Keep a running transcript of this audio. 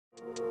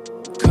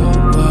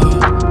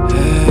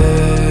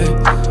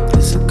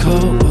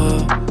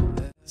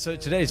So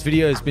today's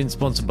video has been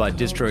sponsored by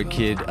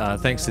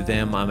DistroKid. Thanks to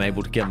them, I'm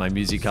able to get my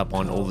music up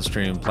on all the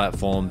streaming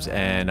platforms,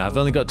 and I've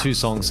only got 2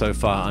 songs so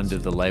far under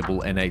the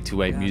label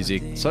N828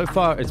 Music. So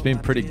far, it's been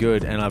pretty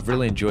good, and I've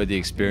really enjoyed the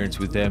experience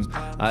with them.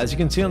 As you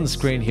can see on the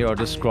screen here, I'll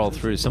just scroll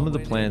through. Some of the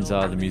plans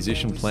are the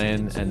Musician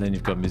plan, and then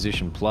you've got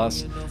Musician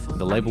Plus,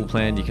 the label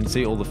plan. You can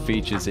see all the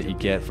features that you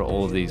get for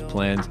all of these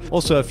plans.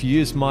 Also, if you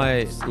use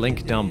my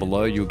link down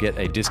below, you'll get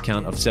a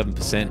discount of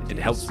 7%. It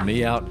helps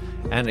me out,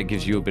 and it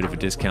gives you a bit of a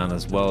discount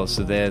as well.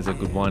 So there's a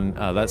good one.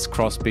 That's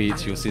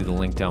Crossbeats. You'll see the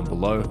link down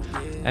below.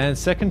 And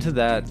second to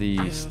that, the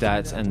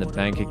stats and the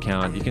bank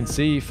account. You can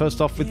see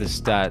first off with the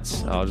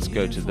stats, I'll just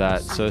go to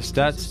that. So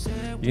stats,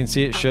 you can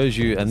see it shows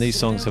you, and these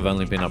songs have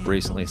only been up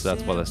recently, so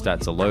that's why the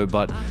stats are low,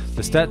 but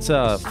the stats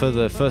are for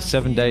the first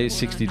 7 days,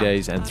 60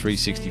 days, and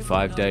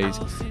 365 days.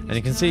 And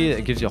you can see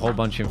it gives you a whole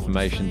bunch of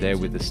information there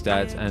with the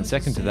stats. And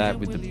second to that,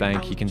 with the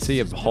bank, you can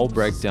see a whole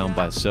breakdown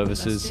by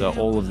services. So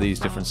all of these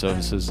different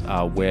services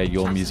are where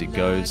your music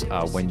goes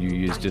when you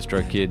use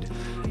DistroKid,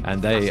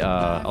 and they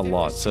are a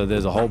lot. So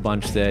there's a whole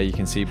bunch there. You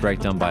can see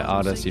breakdown by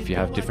artists if you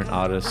have different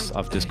artists.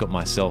 I've just got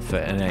myself for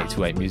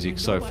N828 Music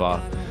so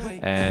far.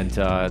 And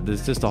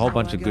there's just a whole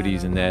bunch of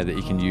goodies in there that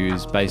you can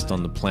use based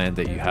on the plan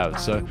that you have.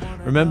 So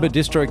remember,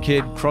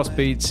 DistroKid,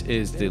 Crossbeats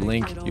is the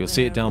link. You'll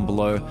see it down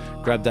below.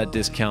 Grab that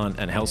discount,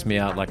 and it helps me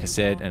out, like I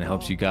said, and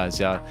helps you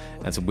guys out.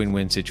 And it's a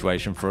win-win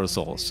situation for us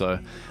all. So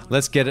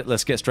let's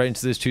get straight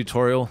into this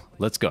tutorial.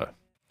 Let's go.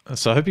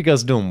 So I hope you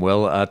guys are doing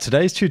well.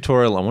 Today's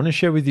tutorial, I want to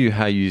share with you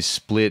how you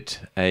split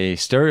a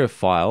stereo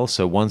file,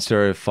 so one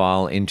stereo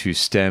file, into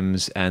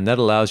stems, and that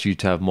allows you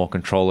to have more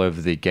control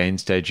over the gain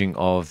staging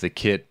of the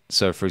kit.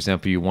 So for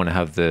example, you want to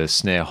have the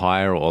snare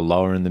higher or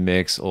lower in the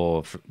mix,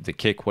 or the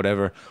kick,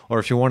 whatever, or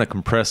if you want to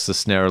compress the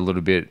snare a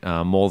little bit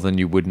more than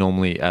you would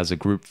normally as a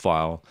group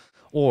file,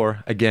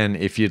 or again,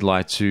 if you'd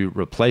like to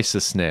replace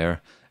the snare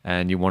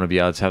and you want to be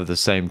able to have the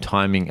same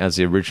timing as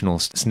the original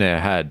snare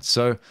had.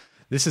 So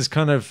this is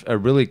kind of a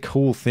really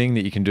cool thing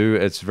that you can do.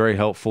 It's very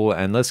helpful,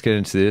 and let's get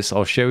into this.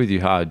 I'll share with you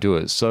how I do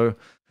it. So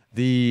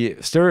the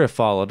stereo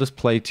file, I'll just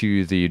play to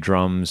you the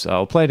drums.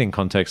 I'll play it in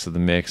context of the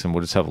mix, and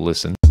we'll just have a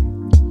listen.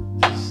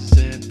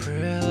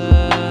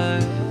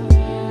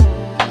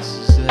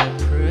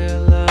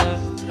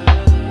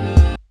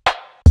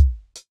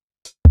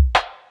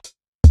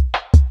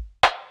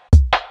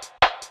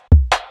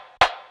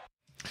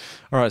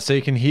 Alright, so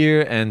you can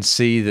hear and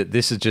see that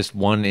this is just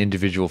one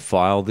individual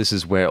file. This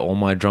is where all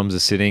my drums are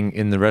sitting.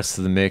 In the rest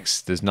of the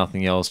mix, there's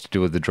nothing else to do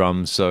with the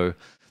drums. So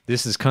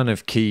this is kind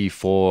of key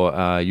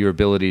for your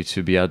ability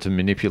to be able to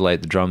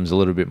manipulate the drums a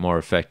little bit more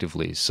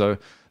effectively. So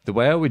the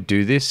way I would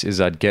do this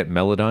is I'd get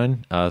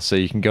Melodyne. So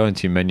you can go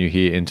into your menu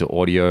here into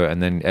audio and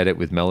then edit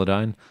with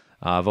Melodyne.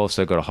 I've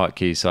also got a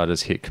hotkey, so I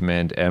just hit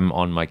Command M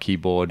on my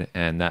keyboard,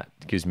 and that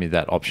gives me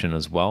that option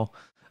as well.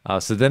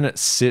 So then it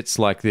sits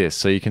like this.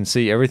 So you can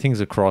see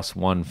everything's across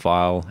one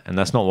file, and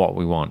that's not what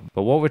we want.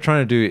 But what we're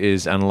trying to do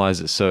is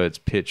analyze it so it's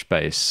pitch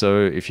based.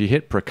 So if you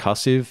hit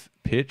percussive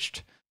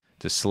pitched,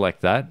 just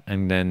select that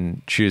and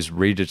then choose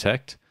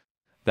redetect.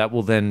 That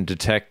will then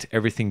detect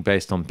everything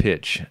based on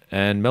pitch.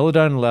 And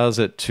Melodyne allows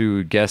it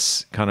to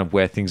guess kind of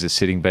where things are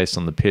sitting based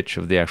on the pitch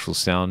of the actual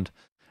sound.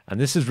 And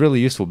this is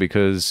really useful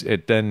because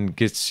it then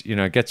gets you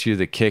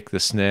the kick, the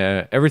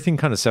snare, everything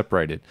kind of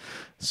separated.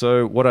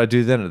 So what I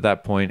do then at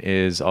that point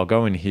is I'll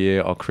go in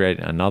here, I'll create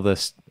another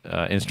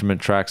instrument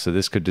track. So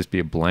this could just be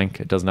a blank.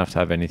 It doesn't have to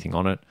have anything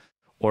on it.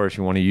 Or if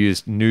you want to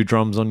use new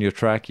drums on your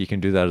track, you can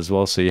do that as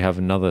well. So you have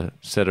another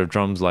set of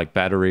drums like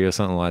battery or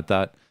something like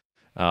that,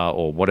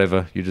 or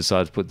whatever you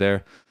decide to put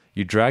there.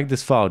 You drag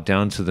this file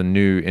down to the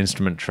new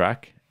instrument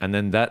track, and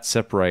then that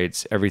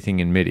separates everything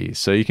in Midi.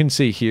 So you can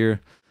see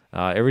here,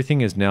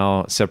 everything is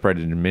now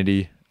separated in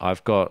Midi.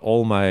 I've got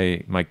all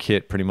my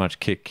kit pretty much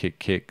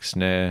kick,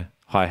 snare,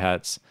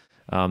 hi-hats.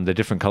 They're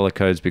different color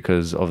codes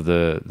because of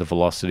the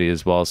velocity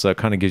as well. So it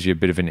kind of gives you a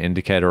bit of an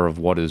indicator of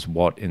what is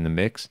what in the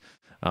mix.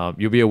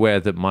 You'll be aware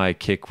that my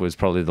kick was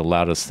probably the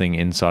loudest thing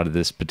inside of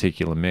this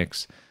particular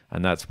mix,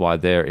 and that's why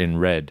they're in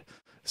red.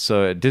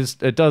 So it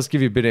does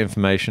give you a bit of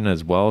information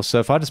as well. So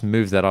if I just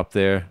move that up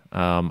there,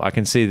 I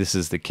can see this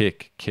is the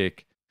kick,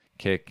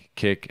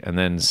 and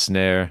then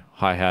snare,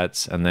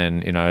 hi-hats, and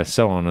then,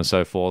 so on and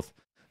so forth.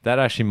 That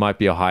actually might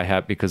be a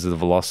hi-hat because of the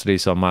velocity,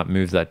 so I might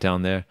move that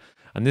down there.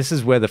 And this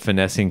is where the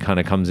finessing kind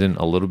of comes in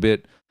a little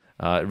bit.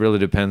 It really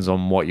depends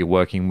on what you're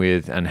working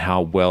with and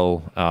how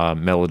well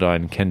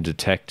Melodyne can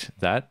detect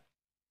that.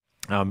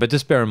 But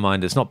just bear in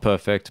mind, it's not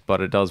perfect,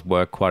 but it does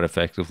work quite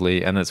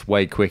effectively, and it's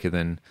way quicker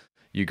than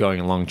you going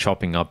along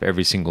chopping up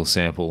every single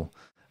sample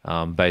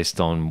based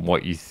on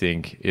what you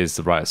think is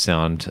the right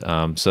sound.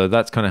 So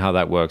that's kind of how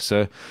that works.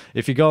 So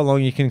if you go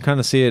along, you can kind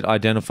of see it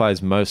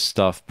identifies most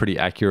stuff pretty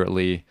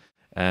accurately,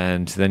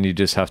 and then you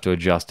just have to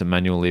adjust it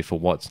manually for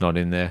what's not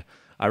in there.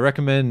 I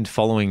recommend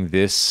following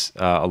this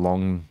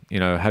along,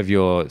 have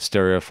your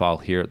stereo file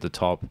here at the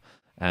top,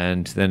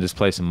 and then just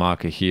place a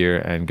marker here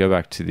and go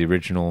back to the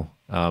original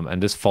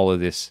and just follow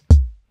this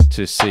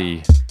to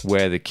see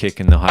where the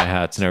kick and the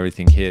hi-hats and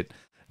everything hit.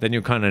 then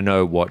you'll kind of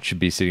know what should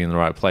be sitting in the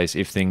right place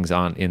if things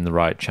aren't in the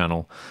right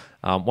channel.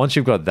 Once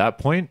you've got that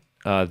point,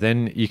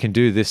 then you can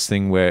do this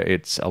thing where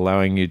it's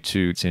allowing you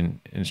to, it's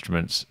in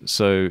instruments.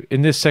 So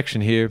in this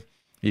section here,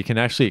 you can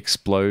actually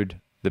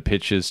explode the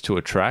pitches to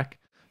a track.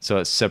 So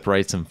it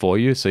separates them for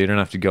you. So you don't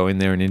have to go in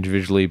there and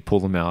individually pull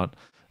them out.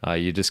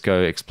 You just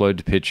go explode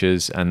to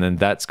pitches, and then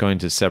that's going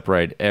to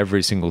separate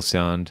every single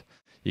sound.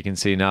 You can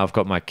see now I've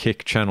got my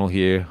kick channel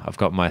here. I've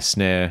got my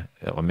snare.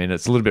 I mean,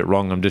 it's a little bit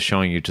wrong. I'm just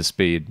showing you to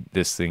speed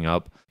this thing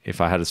up if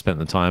I had spent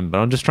the time, but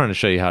I'm just trying to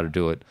show you how to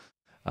do it.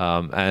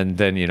 And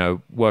then, you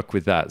know, work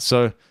with that.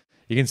 So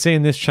you can see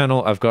in this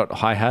channel, I've got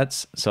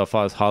hi-hats. So if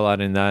I was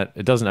highlighting that,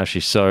 it doesn't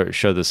actually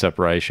show the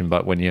separation,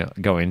 but when you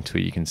go into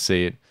it, you can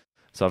see it.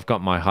 So I've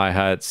got my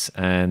hi-hats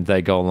and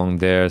they go along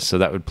there. So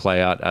that would play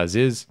out as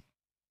is.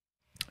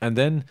 And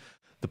then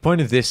the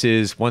point of this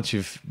is once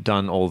you've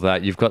done all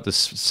that, you've got the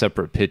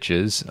separate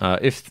pitches.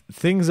 If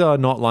things are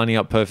not lining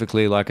up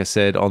perfectly, like I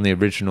said, on the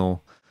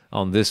original,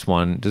 on this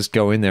one, just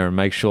go in there and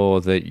make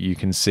sure that you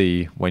can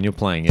see when you're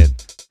playing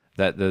it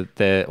that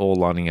they're all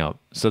lining up.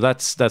 So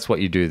that's what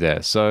you do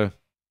there. So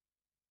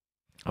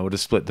I would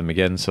have split them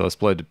again. So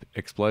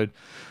explode.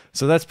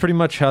 So that's pretty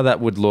much how that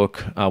would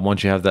look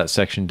once you have that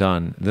section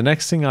done. The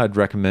next thing I'd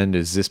recommend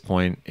is this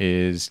point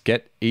is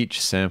get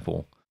each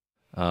sample.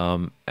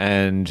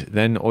 And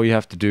then all you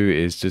have to do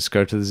is just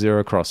go to the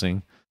zero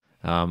crossing.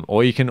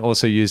 Or you can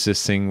also use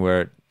this thing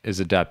where it is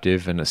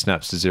adaptive and it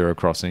snaps to zero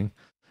crossing.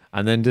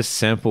 And then just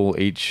sample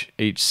each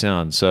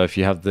sound. So if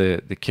you have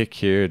the kick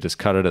here, just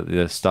cut it at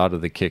the start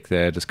of the kick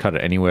there. Just cut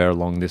it anywhere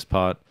along this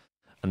part.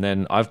 And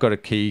then I've got a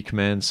key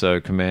command, so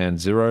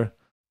command 0.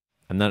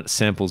 And then it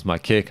samples my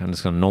kick. I'm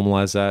just going to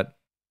normalize that.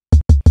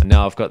 And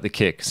now I've got the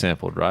kick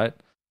sampled, right?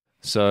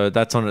 So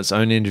that's on its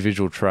own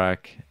individual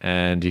track.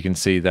 And you can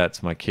see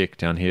that's my kick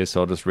down here.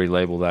 So I'll just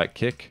relabel that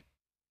kick.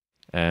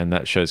 And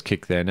that shows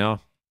kick there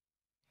now.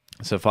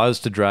 So if I was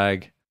to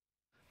drag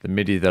the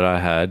MIDI that I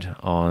had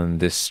on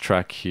this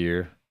track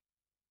here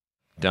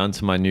down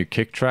to my new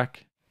kick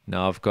track,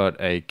 now I've got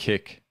a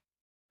kick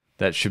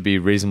that should be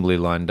reasonably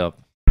lined up.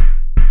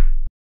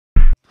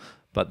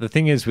 But the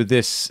thing is with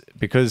this,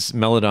 because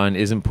Melodyne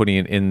isn't putting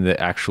it in the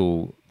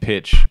actual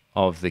pitch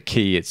of the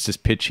key, it's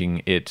just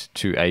pitching it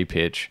to a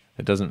pitch.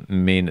 It doesn't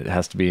mean it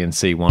has to be in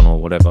C1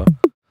 or whatever.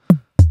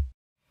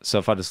 So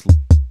if I just,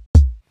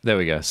 there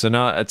we go. So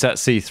now it's at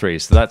C3.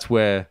 So that's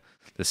where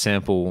the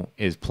sample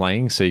is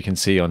playing. So you can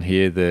see on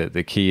here,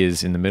 the key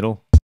is in the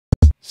middle,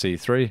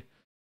 C3.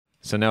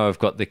 So now I've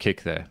got the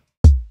kick there.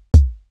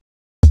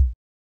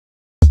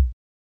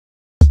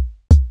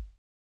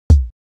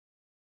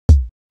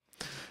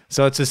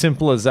 So it's as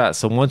simple as that.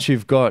 So once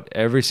you've got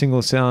every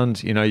single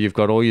sound, you know, you've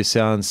got all your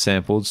sounds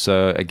sampled.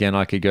 So again,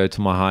 I could go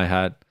to my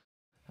hi-hat.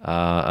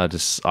 I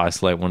just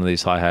isolate one of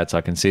these hi-hats.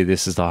 I can see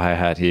this is the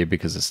hi-hat here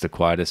because it's the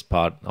quietest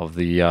part of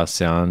the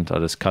sound. I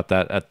just cut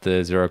that at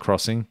the zero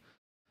crossing.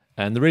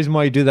 And the reason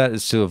why you do that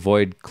is to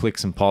avoid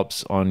clicks and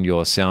pops on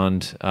your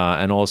sound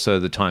and also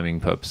the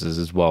timing purposes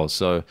as well.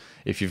 So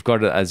if you've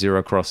got it at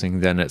zero crossing,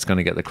 then it's going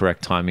to get the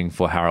correct timing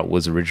for how it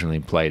was originally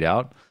played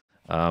out.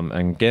 And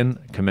again,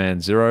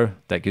 command 0,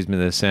 that gives me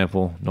the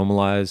sample,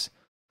 normalize.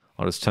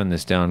 I'll just turn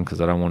this down because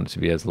I don't want it to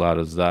be as loud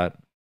as that.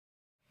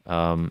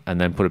 And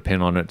then put a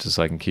pin on it just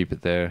so I can keep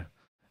it there.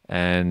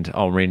 And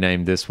I'll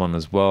rename this one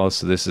as well.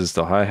 So this is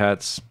the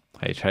hi-hats,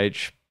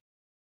 HH.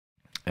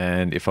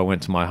 And if I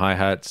went to my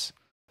hi-hats,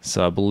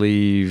 so I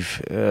believe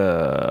these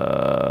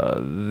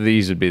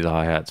would be the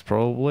hi-hats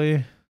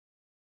probably.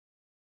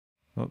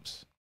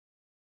 Oops.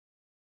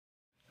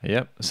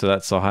 Yep, so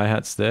that's the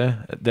hi-hats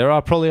there. There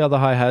are probably other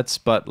hi-hats,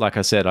 but like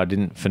I said, I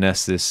didn't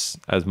finesse this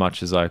as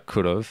much as I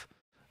could have.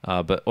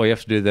 But all you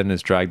have to do then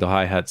is drag the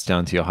hi-hats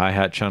down to your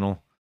hi-hat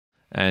channel,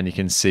 and you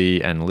can see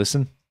and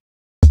listen.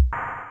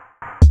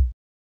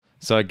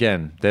 So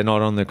again, they're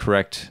not on the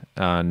correct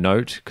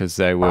note because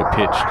they were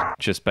pitched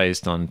just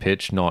based on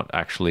pitch, not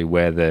actually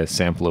where the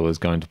sampler was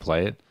going to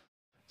play it.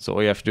 So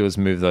all you have to do is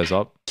move those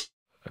up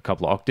a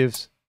couple of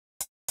octaves.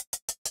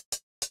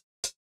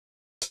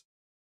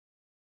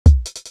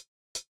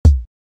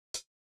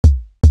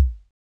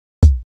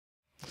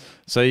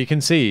 So you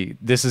can see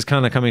this is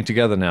kind of coming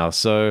together now.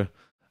 So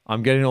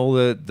I'm getting all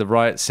the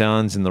right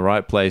sounds in the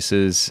right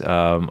places.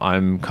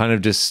 I'm kind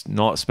of just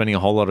not spending a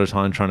whole lot of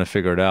time trying to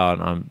figure it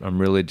out.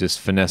 I'm really just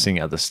finessing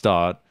at the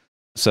start.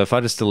 So if I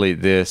just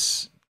delete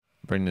this,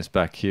 bring this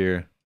back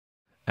here,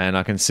 and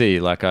I can see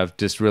like I've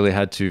just really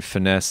had to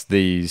finesse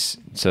these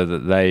so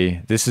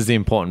that this is the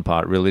important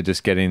part, really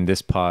just getting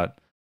this part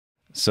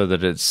so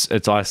that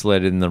it's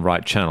isolated in the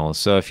right channel.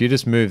 So if you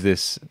just move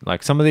this,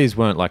 like some of these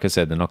weren't, like I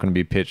said, they're not going to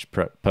be pitched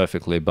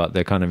perfectly, but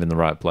they're kind of in the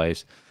right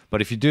place.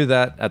 But if you do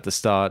that at the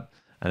start,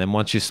 and then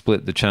once you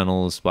split the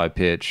channels by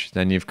pitch,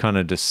 then you've kind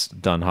of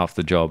just done half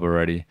the job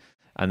already.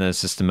 And then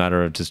it's just a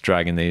matter of just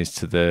dragging these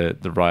to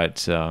the right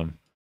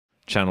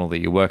channel that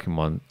you're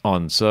working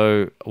on.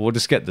 So we'll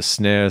just get the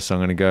snare. So I'm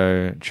going to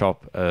go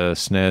chop a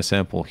snare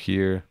sample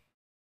here,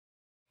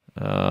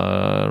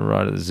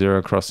 right at the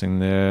zero crossing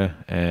there,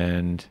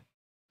 and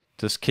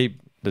just keep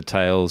the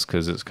tails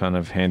because it's kind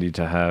of handy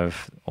to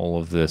have all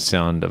of the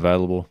sound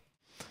available.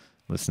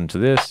 Listen to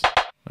this.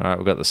 All right,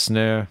 we've got the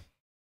snare.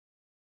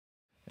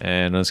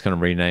 And I'm just going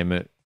to rename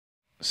it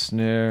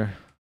Snare.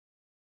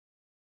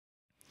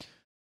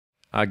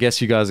 I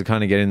guess you guys are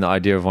kind of getting the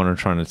idea of what I'm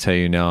trying to tell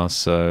you now.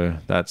 So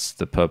that's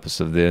the purpose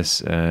of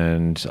this.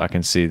 And I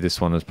can see this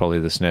one is probably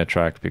the snare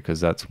track because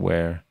that's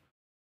where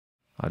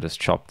I just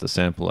chopped the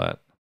sample at.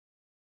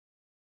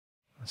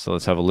 So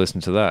let's have a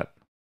listen to that.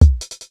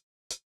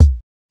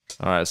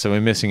 All right, so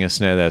we're missing a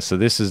snare there. So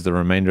this is the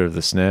remainder of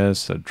the snares.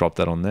 So drop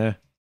that on there.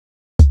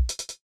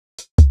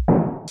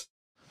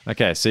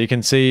 Okay, so you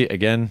can see,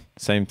 again,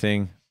 same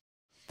thing.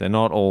 They're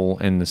not all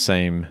in the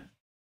same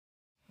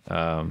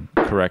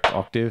correct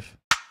octave.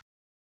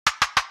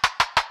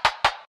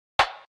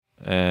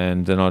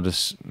 And then I'll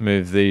just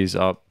move these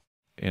up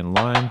in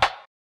line.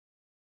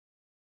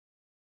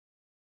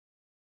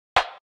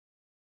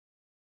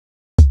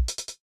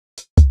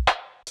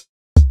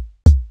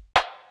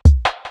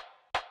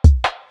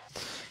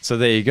 So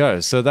there you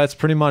go. So that's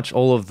pretty much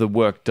all of the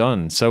work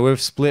done. So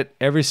we've split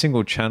every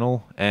single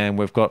channel and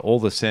we've got all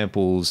the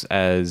samples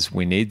as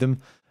we need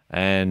them.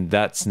 And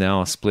that's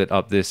now split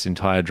up this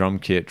entire drum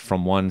kit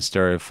from one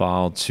stereo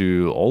file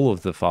to all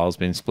of the files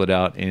being split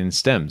out in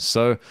stems.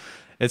 So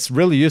it's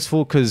really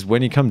useful because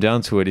when you come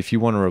down to it, if you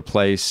want to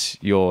replace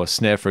your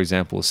snare, for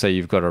example, say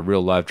you've got a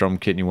real live drum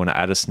kit and you want to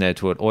add a snare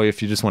to it, or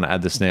if you just want to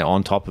add the snare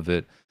on top of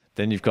it,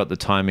 then you've got the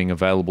timing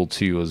available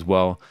to you as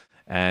well.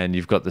 And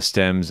you've got the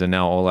stems, and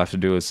now all I have to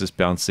do is just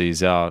bounce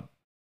these out.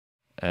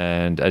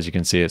 And as you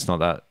can see, it's not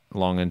that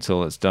long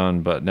until it's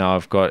done, but now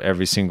I've got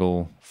every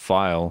single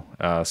file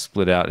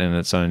split out in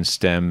its own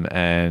stem,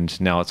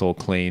 and now it's all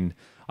clean.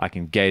 I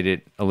can gate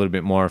it a little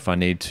bit more if I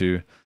need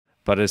to,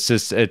 but it's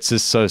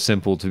just so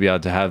simple to be able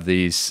to have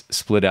these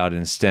split out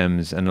in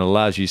stems, and it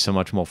allows you so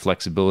much more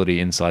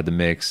flexibility inside the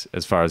mix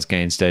as far as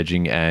gain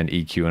staging and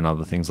EQ and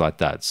other things like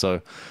that.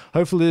 So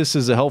hopefully this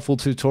is a helpful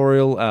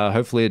tutorial.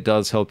 Hopefully it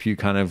does help you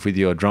kind of with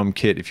your drum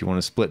kit if you want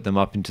to split them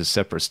up into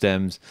separate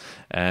stems.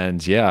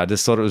 And yeah, I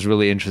just thought it was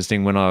really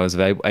interesting when I was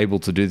able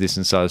to do this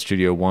inside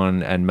Studio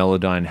One, and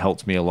Melodyne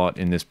helped me a lot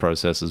in this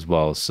process as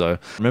well. So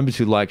remember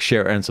to like,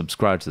 share, and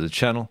subscribe to the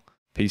channel.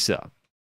 Peace out.